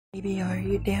Baby, are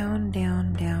you down,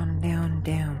 down, down, down,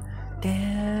 down,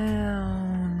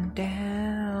 down,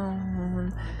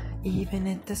 down? Even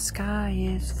if the sky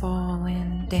is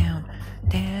falling down,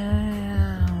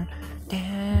 down,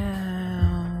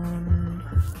 down.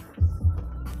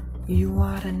 You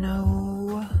ought to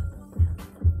know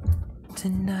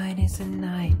tonight is the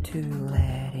night to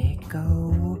let it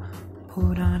go.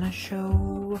 Put on a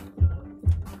show.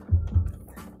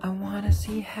 I wanna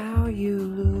see how you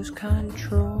lose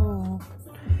control.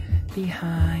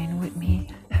 Behind with me,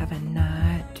 have a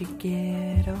night to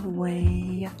get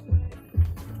away.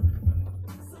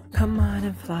 Come on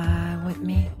and fly with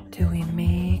me till we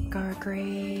make our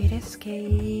great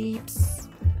escapes.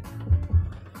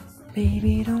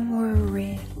 Baby, don't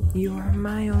worry, you are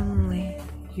my only.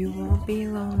 You won't be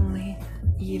lonely,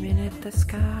 even if the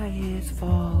sky is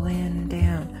falling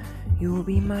down. You will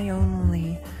be my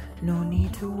only. No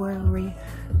need to worry,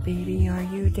 baby, are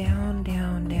you down,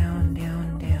 down, down,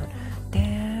 down, down,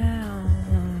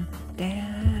 down,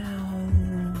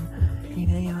 down?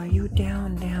 Baby, are you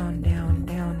down, down, down,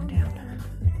 down, down,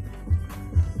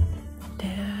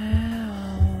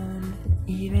 down?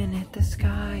 Even if the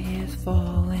sky is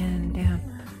falling down,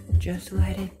 just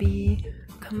let it be.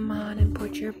 Come on and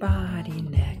put your body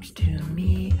next to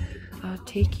me. I'll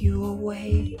take you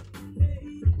away.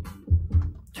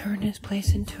 Turn this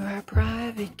place into our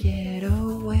private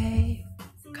getaway.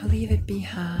 Come leave it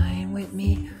behind with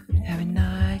me. Have a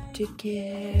night to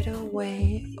get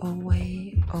away,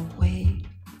 away, away.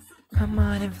 Come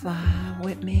on and fly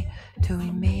with me till we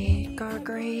make our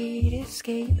great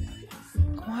escape.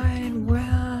 Go on and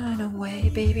run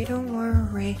away, baby, don't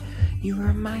worry. You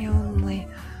are my only.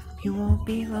 You won't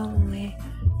be lonely,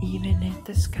 even if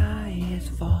the sky is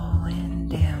falling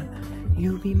down.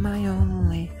 You'll be my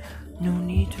only. No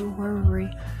need to worry,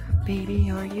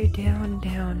 baby, are you down,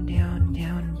 down, down,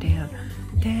 down, down,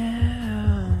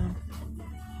 down?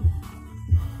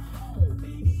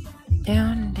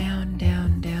 Down, down,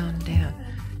 down, down, down,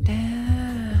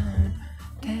 down,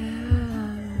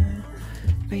 down.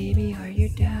 Baby, are you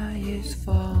down? Is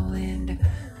falling down.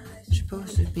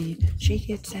 Supposed to be, shake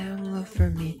it down, look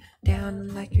for me,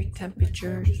 down like your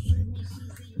temperatures.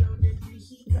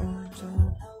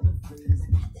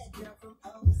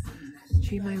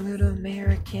 She my little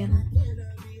American.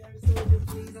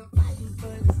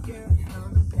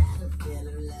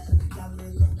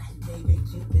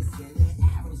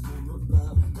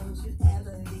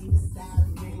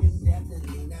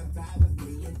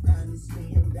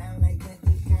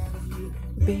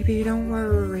 Baby, don't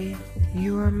worry,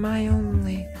 you are my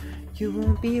only. You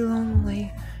won't be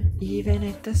lonely, even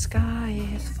if the sky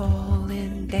is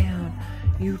falling down.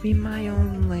 You be my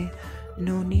only.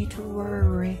 No need to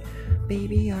worry,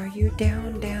 baby, are you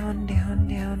down, down, down,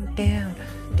 down, down,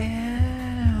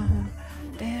 down,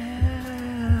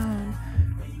 down?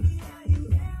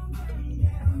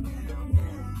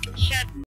 Shut